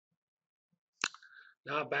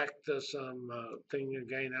Now back to some thing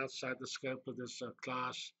again outside the scope of this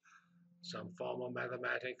class, some formal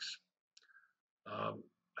mathematics. Um,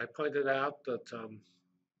 I pointed out that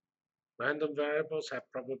random variables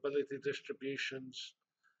have probability distributions.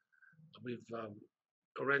 We've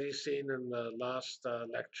already seen in the last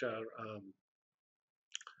lecture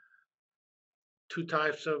two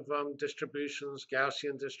types of distributions,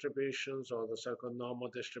 Gaussian distributions, or the so-called normal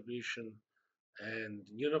distribution, and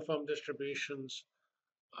uniform distributions.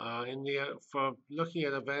 For looking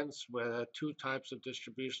at events where two types of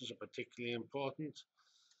distributions are particularly important,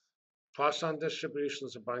 Poisson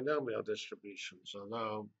distributions are binomial distributions,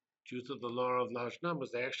 although due to the law of large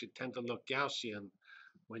numbers, they actually tend to look Gaussian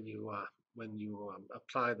when you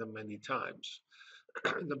apply them many times.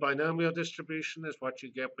 The binomial distribution is what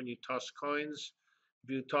you get when you toss coins. If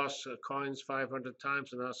you toss coins 500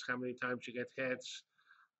 times and ask how many times you get heads,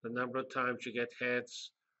 the number of times you get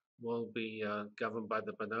heads will be governed by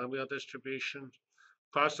the binomial distribution.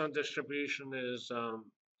 Poisson distribution is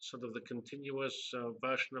sort of the continuous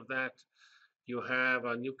version of that. You have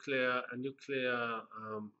a nuclear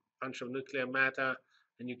bunch of nuclear matter,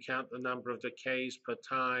 and you count the number of decays per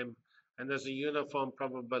time, and there's a uniform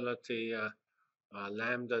probability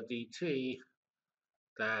lambda dt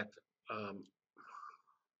that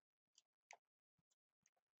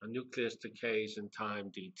a nucleus decays in time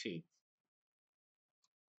dt.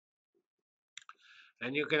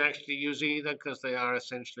 And you can actually use either because they are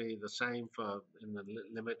essentially the same for in the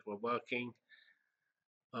limit we're working.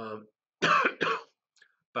 Um,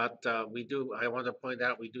 but I want to point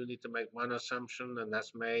out, we do need to make one assumption, and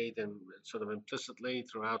that's made and sort of implicitly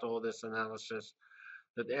throughout all this analysis,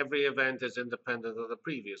 that every event is independent of the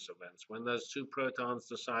previous events. When those two protons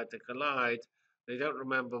decide to collide, they don't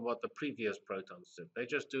remember what the previous protons did. They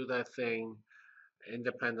just do their thing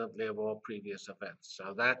independently of all previous events.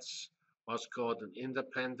 So that's what's called an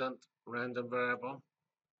independent random variable.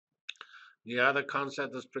 The other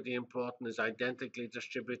concept that's pretty important is identically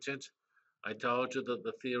distributed. I told you that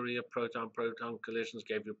the theory of proton-proton collisions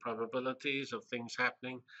gave you probabilities of things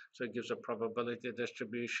happening, so it gives a probability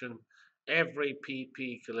distribution. Every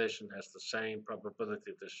PP collision has the same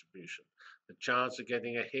probability distribution. The chance of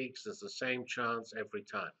getting a Higgs is the same chance every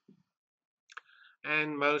time.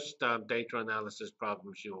 And most data analysis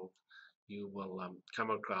problems you will come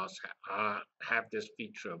across have this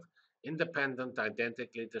feature of independent,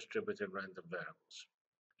 identically distributed random variables.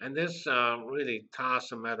 And this really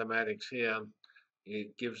task of mathematics here,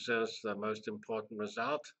 it gives us the most important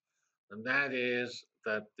result, and that is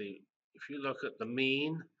that if you look at the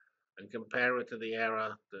mean and compare it to the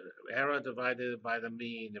error divided by the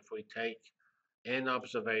mean, if we take n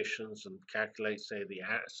observations and calculate, say,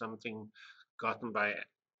 something gotten by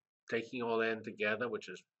taking all n together, which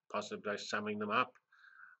is possibly by summing them up,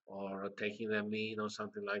 or taking their mean or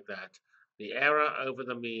something like that, the error over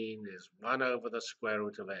the mean is 1 over the square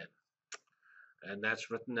root of n. And that's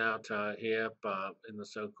written out here in the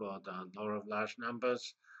so-called law of large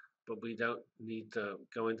numbers, but we don't need to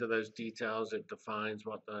go into those details. It defines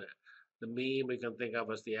what the mean we can think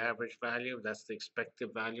of as the average value. That's the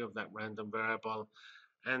expected value of that random variable.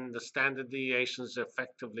 And the standard deviation is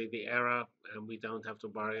effectively the error, and we don't have to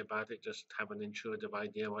worry about it, just have an intuitive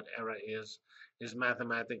idea what error is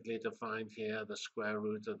mathematically defined here, the square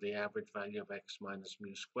root of the average value of x minus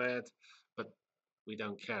mu squared, but we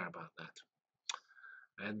don't care about that.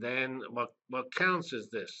 And then what counts is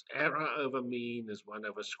this. Error over mean is 1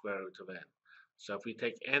 over square root of n. So if we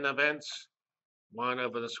take n events, 1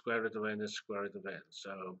 over the square root of n is square root of n.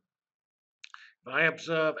 So if I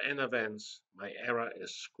observe n events, my error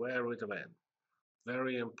is square root of n.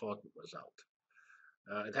 Very important result.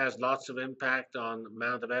 It has lots of impact on the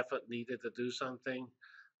amount of effort needed to do something.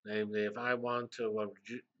 Namely, if I want to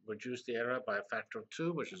reduce the error by a factor of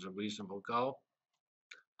 2, which is a reasonable goal,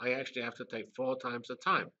 I actually have to take 4 times the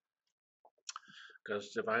time.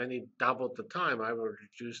 Because if I only doubled the time, I would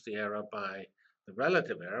reduce the error by the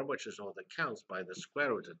relative error, which is all that counts, by the square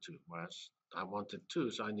root of 2, whereas I wanted 2,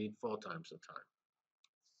 so I need 4 times the time.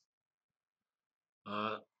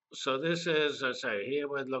 So this is, I say, here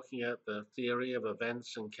we're looking at the theory of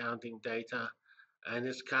events and counting data, and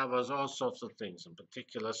this covers all sorts of things, in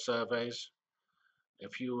particular surveys.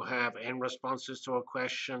 If you have n responses to a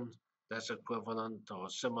question, that's equivalent or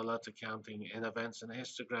similar to counting n events in a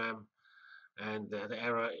histogram, and the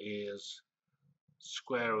error is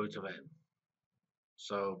square root of n.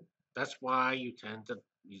 So that's why you tend to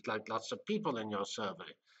need like lots of people in your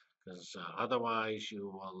survey, because otherwise you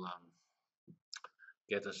will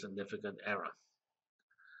get a significant error.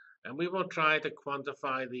 And we will try to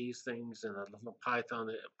quantify these things in a little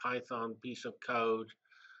Python piece of code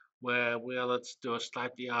where let's do a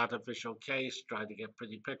slightly artificial case, try to get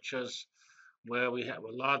pretty pictures, where we have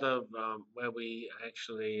a lot of where we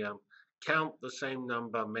actually count the same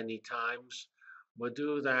number many times. We'll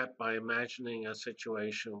do that by imagining a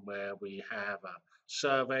situation where we have a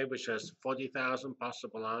survey which has 40,000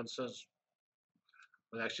 possible answers.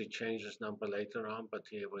 We'll actually change this number later on, but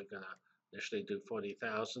here we're going to initially do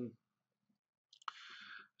 40,000.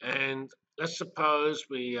 And let's suppose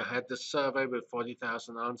we had this survey with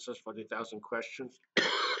 40,000 answers, 40,000 questions,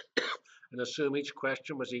 and assume each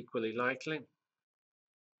question was equally likely.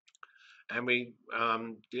 And we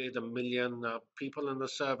did 1 million people in the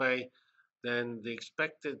survey, then the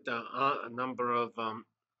expected number of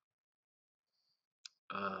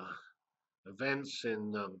events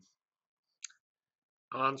in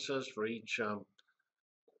answers for each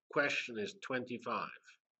question is 25.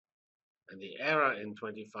 And the error in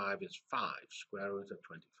 25 is 5, square root of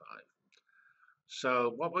 25.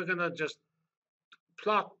 So what we're going to just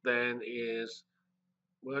plot then is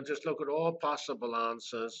we'll just look at all possible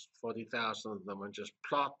answers, 40,000 of them, and just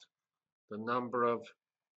plot the number of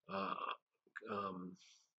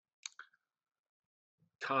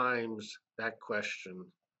times that question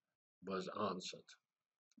was answered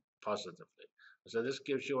positively. So this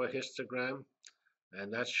gives you a histogram,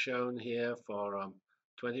 and that's shown here for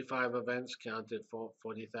 25 events counted for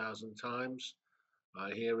 40,000 times.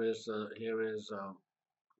 Here is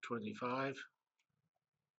 25.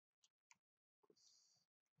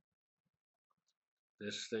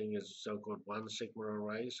 This thing is so-called 1 sigma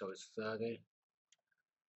array, so it's 30.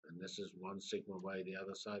 And this is 1 sigma away the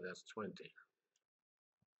other side, that's 20.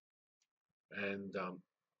 And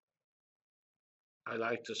I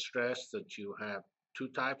like to stress that you have 2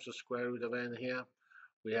 types of square root of n here.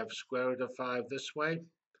 We have square root of 5 this way,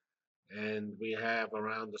 and we have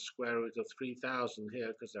around the square root of 3,000 here,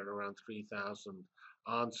 because there are around 3,000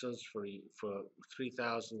 answers for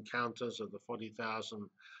 3,000 counters of the 40,000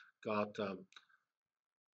 got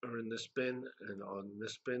are in this bin and on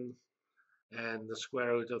this bin, and the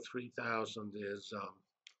square root of 3,000 is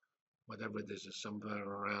whatever it is somewhere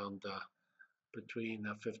around between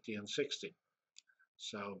 50 and 60.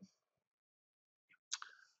 So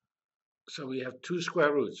we have 2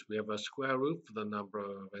 square roots. We have a square root for the number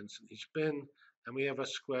of events in each bin, and we have a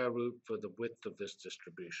square root for the width of this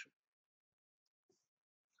distribution.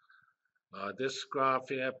 This graph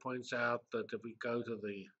here points out that if we go to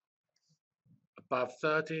the above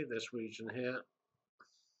 30, this region here,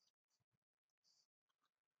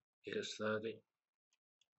 is 30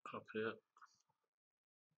 up here.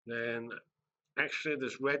 Then actually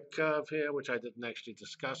this red curve here, which I didn't actually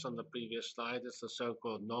discuss on the previous slide, is the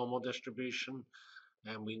so-called normal distribution.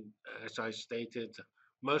 And we, as I stated,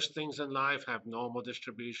 most things in life have normal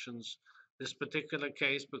distributions. This particular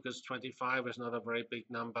case, because 25 is not a very big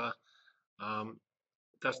number,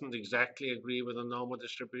 doesn't exactly agree with a normal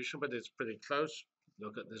distribution, but it's pretty close.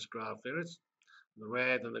 Look at this graph here. It's the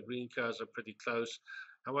red and the green curves are pretty close.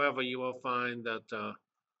 However, you will find that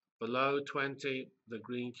below 20, the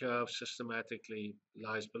green curve systematically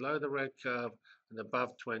lies below the red curve, and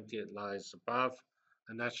above 20, it lies above.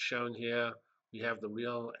 And that's shown here. We have the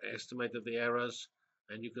real estimate of the errors,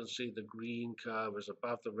 and you can see the green curve is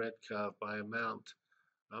above the red curve by amount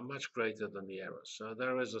much greater than the errors. So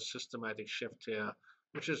there is a systematic shift here,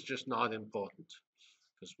 which is just not important,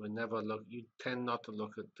 because you tend not to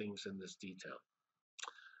look at things in this detail.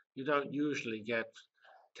 You don't usually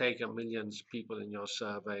take 1 million people in your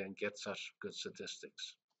survey and get such good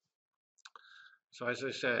statistics. So as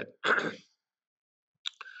I said,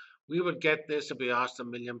 we would get this if we asked 1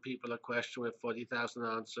 million people a question with 40,000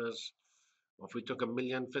 answers, or if we took 1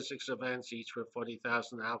 million physics events, each with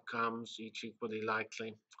 40,000 outcomes, each equally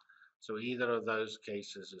likely. So either of those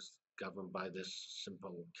cases is governed by this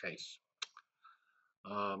simple case.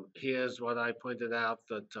 Here's what I pointed out,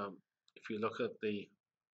 that if you look at the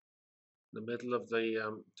middle of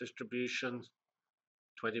the distribution,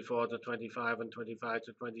 24 to 25 and 25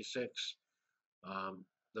 to 26,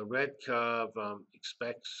 the red curve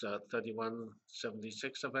expects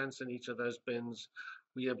 3176 events in each of those bins.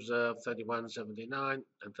 We observe 3179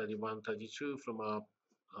 and 3132 from our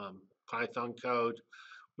Python code,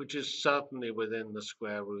 which is certainly within the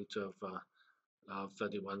square root of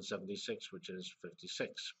 3176, which is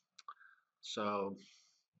 56. So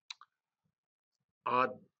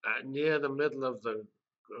near the middle of the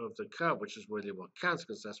curve, which is really what counts,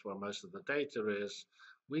 because that's where most of the data is,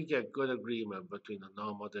 we get good agreement between the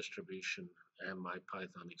normal distribution and my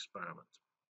Python experiment.